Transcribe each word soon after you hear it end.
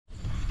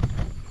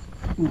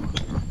Ooh,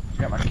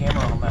 got my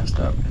camera all messed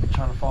up. It's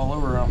trying to fall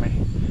over on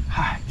me.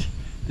 Hi,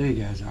 there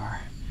you guys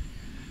are.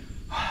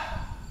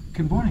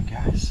 Good morning,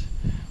 guys.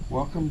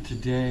 Welcome to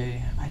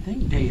day, I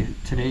think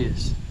today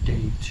is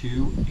day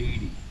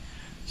 280.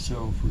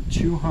 So for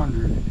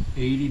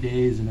 280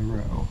 days in a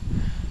row,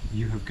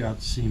 you have got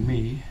to see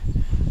me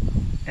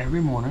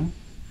every morning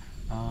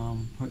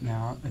putting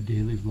out a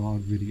daily vlog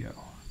video.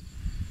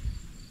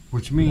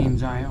 Which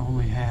means I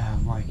only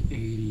have like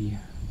 80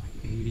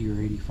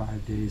 or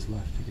 85 days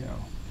left to go.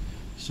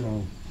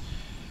 So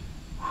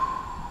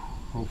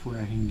hopefully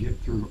I can get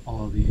through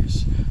all of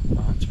these.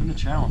 It's been a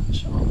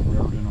challenge on the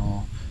road and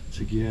all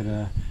to get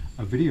a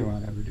video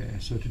out every day.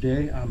 So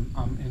today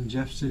I'm in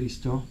Jeff City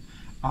still,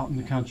 out in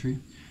the country.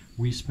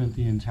 We spent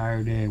the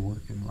entire day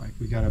working. Like,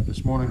 we got up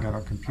this morning, got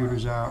our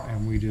computers out,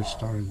 and we just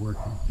started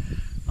working.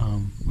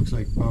 Looks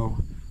like Bo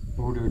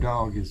their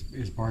dog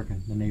is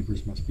barking. The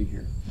neighbors must be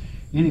here.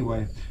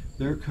 Anyway,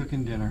 they're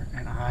cooking dinner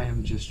and I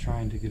am just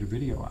trying to get a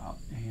video out.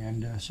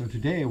 And so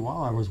today,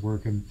 while I was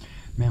working,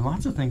 man,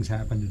 lots of things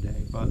happened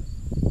today, but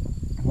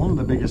one of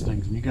the biggest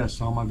things, and you guys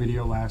saw my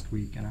video last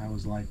week, and I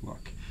was like,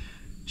 look,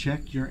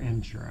 check your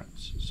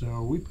insurance.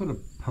 So we put a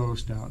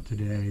post out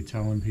today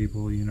telling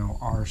people, you know,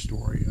 our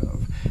story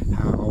of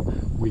how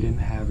we didn't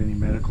have any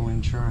medical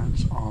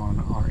insurance on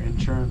our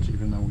insurance,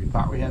 even though we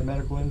thought we had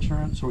medical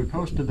insurance. So we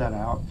posted that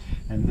out,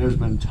 and there's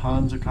been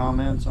tons of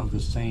comments of the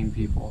same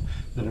people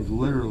that have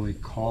literally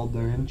called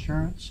their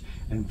insurance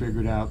and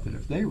figured out that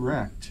if they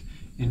wrecked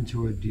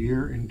into a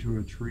deer, into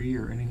a tree,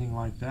 or anything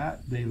like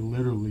that, they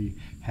literally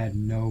had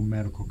no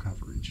medical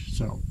coverage.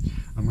 So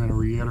I'm going to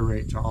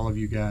reiterate to all of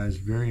you guys,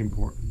 very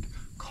important,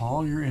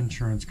 call your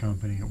insurance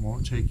company. It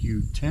won't take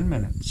you 10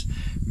 minutes.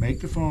 Make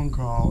the phone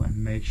call and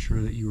make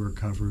sure that you are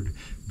covered,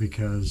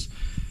 because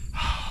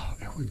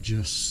it would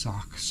just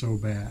suck so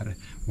bad.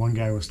 One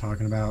guy was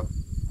talking about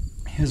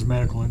his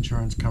medical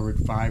insurance covered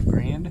 $5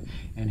 grand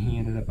and he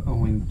ended up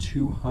owing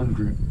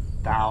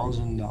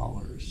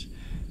 $200,000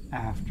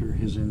 after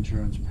his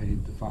insurance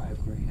paid the $5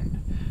 grand.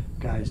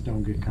 Guys,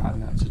 don't get caught in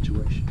that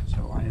situation.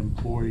 So I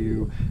implore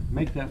you,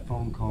 make that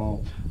phone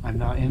call. I'm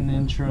not in the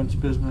insurance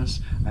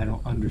business. I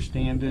don't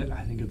understand it.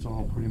 I think it's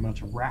all pretty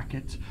much a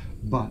racket.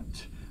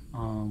 But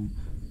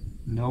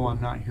no,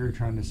 I'm not here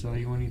trying to sell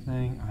you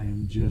anything. I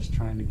am just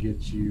trying to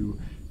get you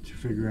to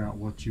figure out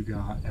what you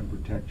got and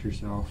protect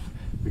yourself,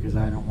 because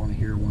I don't want to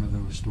hear one of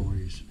those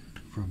stories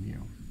from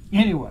you.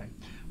 Anyway,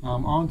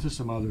 on to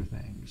some other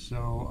things.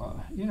 So,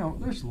 you know,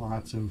 there's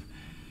lots of,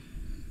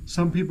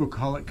 some people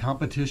call it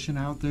competition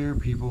out there,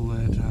 people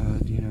that,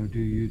 you know, do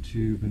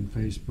YouTube and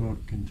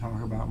Facebook and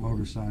talk about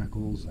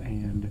motorcycles,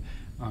 and,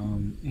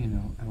 you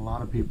know, and a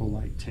lot of people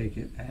like take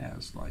it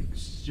as like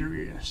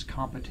serious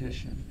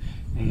competition.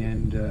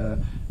 And,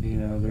 you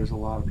know, there's a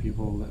lot of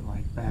people that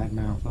like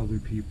badmouth other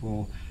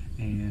people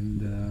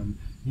and,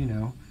 you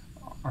know,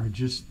 are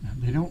just,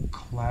 they don't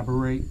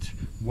collaborate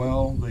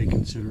well, they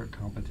consider it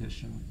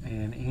competition.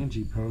 And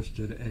Angie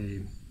posted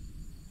a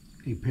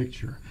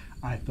picture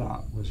I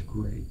thought was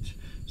great.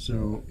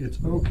 So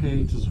it's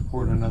okay to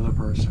support another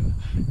person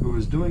who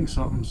is doing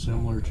something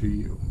similar to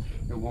you.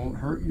 It won't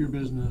hurt your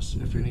business.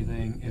 If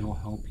anything, it'll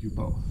help you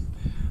both.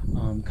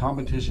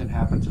 Competition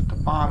happens at the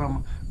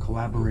bottom,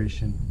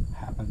 collaboration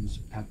happens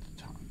at the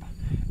top.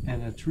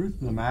 And the truth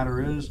of the matter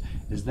is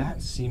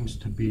that seems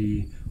to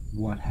be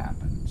what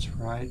happens,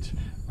 right?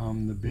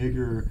 The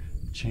bigger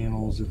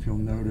channels, if you'll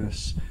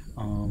notice,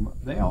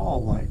 they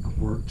all like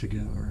work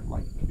together,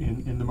 like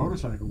in the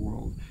motorcycle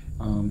world.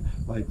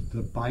 Like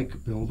the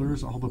bike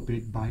builders, all the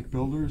big bike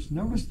builders,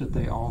 notice that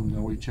they all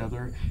know each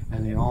other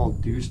and they all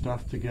do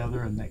stuff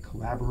together and they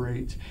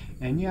collaborate.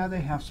 And yeah,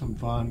 they have some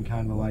fun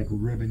kind of like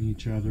ribbing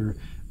each other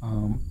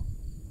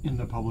in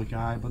the public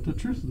eye, but the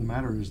truth of the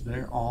matter is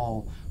they're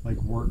all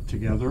like work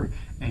together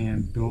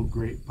and build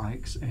great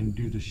bikes and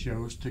do the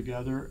shows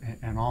together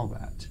and all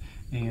that.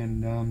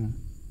 And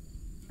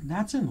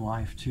that's in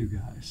life too,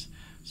 guys.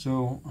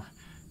 So,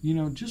 you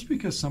know, just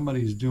because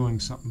somebody's doing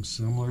something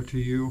similar to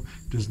you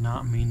does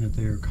not mean that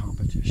they're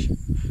competition.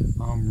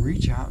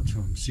 Reach out to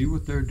them, see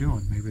what they're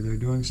doing. Maybe they're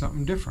doing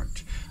something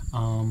different.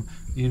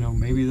 You know,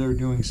 maybe they're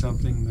doing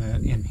something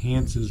that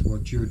enhances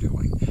what you're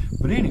doing.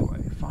 But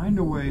anyway, find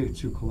a way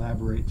to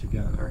collaborate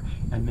together,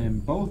 and then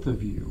both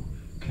of you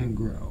can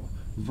grow,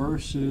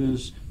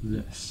 versus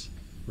this,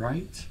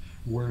 right?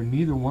 Where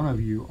neither one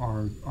of you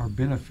are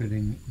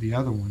benefiting the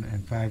other one.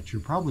 In fact,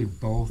 you're probably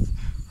both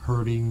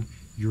hurting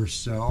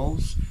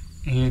yourselves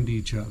and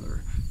each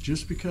other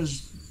just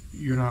because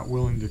you're not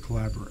willing to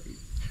collaborate.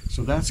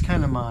 So that's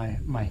kind of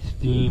my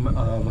theme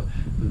of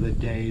the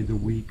day, the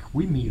week.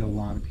 We meet a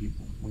lot of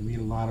people. We meet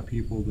a lot of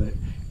people that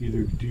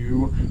either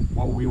do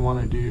what we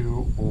want to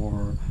do,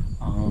 or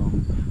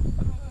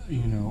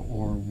you know,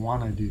 or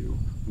want to do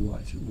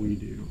what we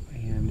do.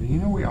 And you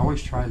know, we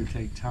always try to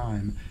take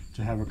time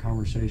to have a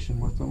conversation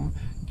with them,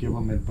 give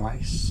them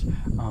advice.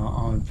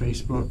 On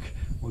Facebook,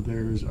 well,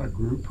 there's a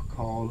group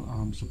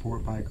called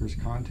Support Bikers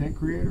Content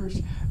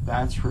Creators.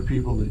 That's for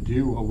people that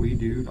do what we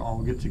do, to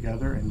all get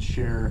together and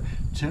share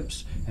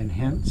tips and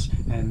hints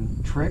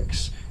and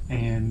tricks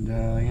And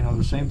you know,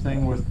 the same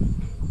thing with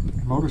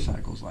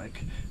motorcycles.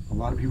 Like, a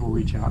lot of people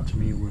reach out to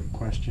me with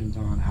questions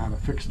on how to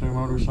fix their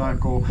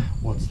motorcycle,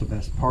 what's the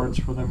best parts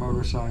for their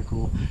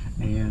motorcycle,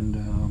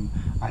 and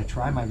I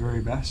try my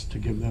very best to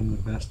give them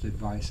the best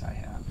advice I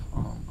have.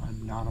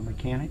 I'm not a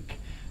mechanic.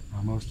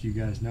 Most of you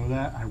guys know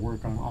that. I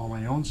work on all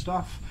my own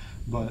stuff,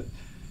 but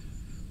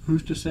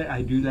who's to say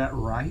I do that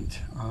right?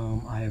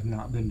 I have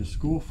not been to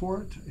school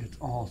for it. It's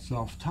all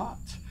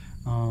self-taught.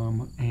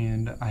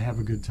 And I have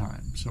a good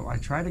time. So I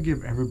try to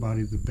give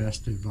everybody the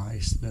best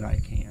advice that I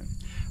can.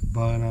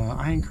 But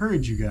I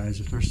encourage you guys,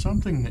 if there's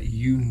something that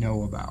you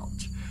know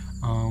about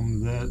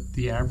that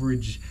the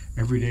average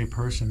everyday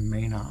person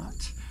may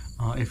not,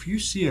 if you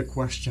see a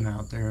question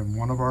out there in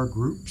one of our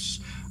groups,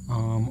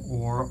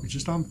 or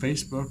just on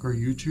Facebook or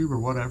YouTube or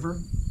whatever,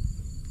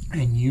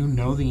 and you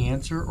know the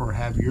answer or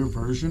have your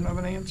version of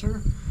an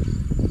answer,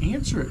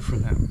 answer it for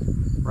them,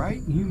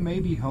 right? You may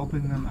be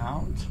helping them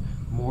out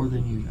more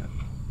than you know.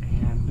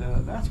 And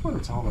that's what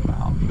it's all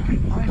about.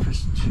 Life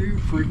is too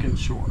freaking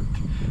short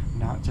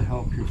not to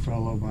help your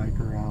fellow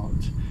biker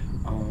out,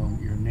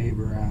 your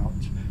neighbor out,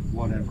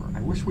 whatever.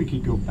 I wish we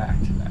could go back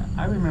to that.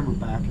 I remember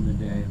back in the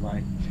day,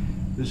 like,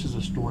 this is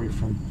a story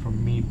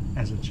from me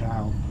as a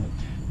child, but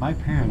my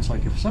parents,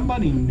 like, if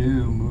somebody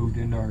new moved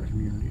into our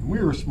community, and we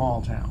were a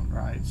small town,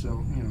 right?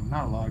 So, you know,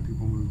 not a lot of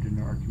people moved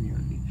into our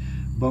community.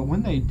 But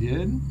when they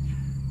did,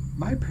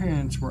 my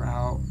parents were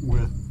out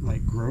with,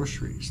 like,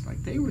 groceries.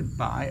 Like, they would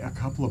buy a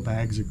couple of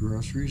bags of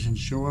groceries and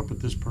show up at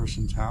this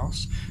person's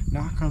house,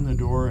 knock on the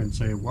door and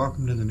say,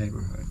 "Welcome to the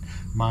neighborhood.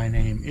 My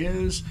name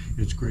is,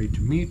 it's great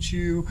to meet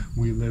you.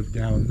 We live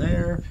down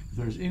there. If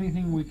there's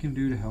anything we can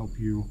do to help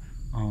you,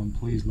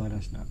 please let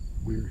us know.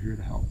 We're here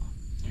to help."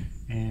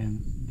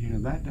 And, you know,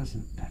 that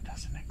doesn't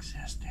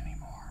exist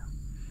anymore.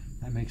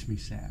 That makes me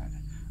sad.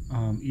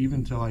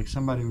 Even to, like,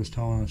 somebody was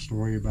telling a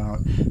story about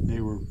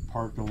they were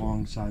parked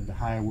alongside the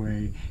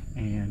highway,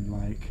 and,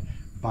 like,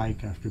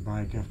 bike after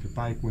bike after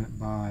bike went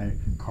by,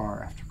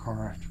 car after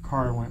car after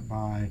car went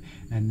by,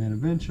 and then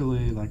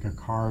eventually, like, a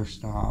car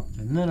stopped,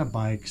 and then a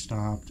bike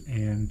stopped,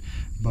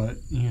 but,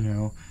 you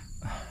know,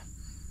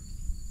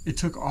 it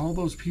took all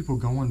those people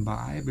going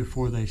by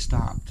before they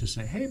stopped to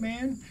say, "Hey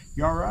man,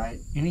 you all right?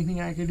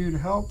 Anything I can do to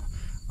help?"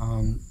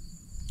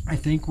 I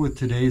think with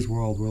today's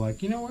world, we're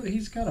like, you know what,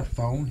 he's got a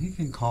phone, he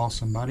can call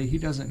somebody, he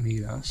doesn't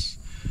need us.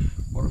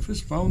 What if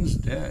his phone's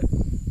dead?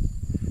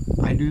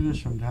 I do this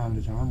from time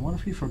to time. What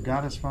if he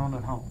forgot his phone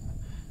at home?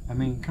 I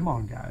mean, come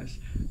on guys.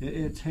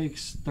 It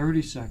takes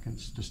 30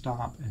 seconds to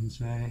stop and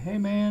say, "Hey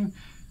man,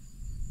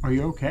 are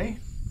you okay?"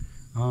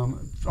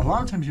 A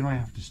lot of times you don't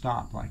have to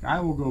stop. Like, I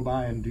will go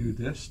by and do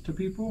this to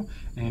people,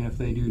 and if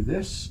they do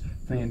this,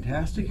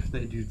 fantastic. If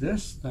they do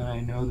this, then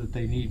I know that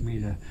they need me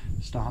to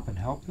stop and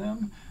help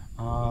them.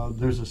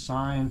 There's a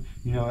sign,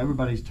 you know,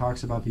 everybody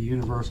talks about the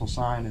universal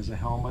sign as a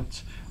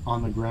helmet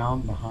on the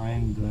ground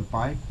behind the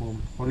bike. Well,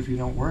 what if you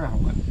don't wear a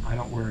helmet? I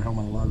don't wear a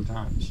helmet a lot of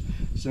times.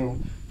 So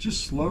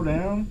just slow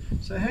down,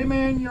 say, "Hey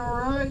man, you all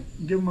right?"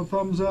 Give them a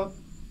thumbs up.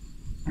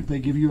 If they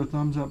give you a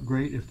thumbs up,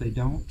 great. If they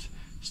don't,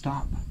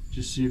 stop.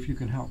 Just see if you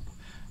can help.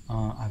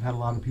 I've had a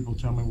lot of people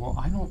tell me, "Well,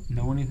 I don't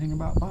know anything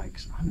about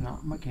bikes. I'm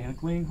not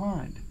mechanically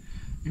inclined."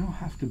 You don't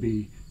have to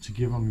be to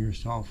give them your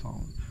cell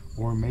phone.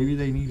 Or maybe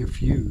they need a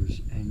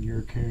fuse and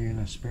you're carrying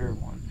a spare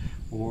one.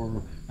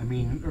 Or, I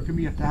mean, there can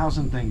be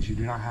 1,000 things. You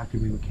do not have to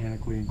be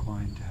mechanically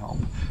inclined to help.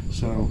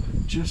 So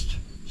just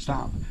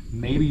stop.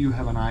 Maybe you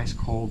have an ice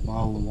cold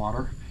bottle of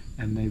water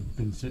and they've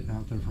been sitting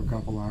out there for a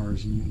couple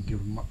hours and you can give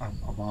them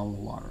a bottle of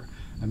water.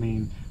 I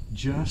mean,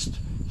 just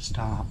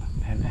stop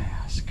and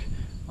ask.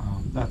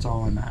 That's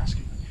all I'm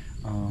asking.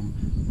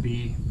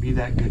 Be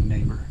that good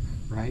neighbor,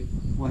 right?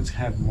 Let's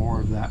have more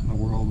of that in the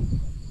world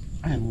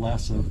and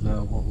less of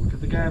the, "Well, look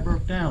at the guy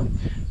broke down.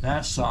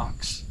 That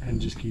sucks,"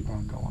 and just keep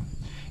on going.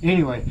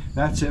 Anyway,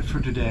 that's it for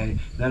today.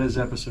 That is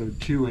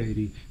episode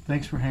 280.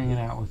 Thanks for hanging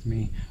out with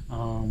me.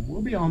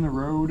 We'll be on the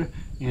road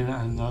in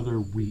another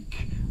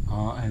week,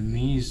 and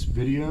these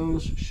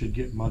videos should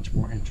get much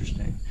more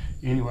interesting.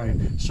 Anyway,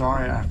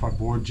 sorry if I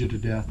bored you to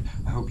death.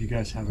 I hope you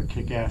guys have a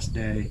kick-ass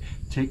day.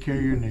 Take care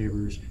of your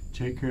neighbors.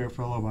 Take care of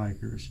fellow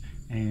bikers.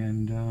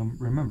 And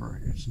remember,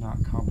 it's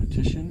not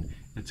competition,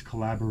 it's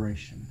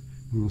collaboration.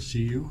 We will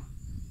see you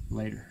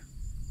later.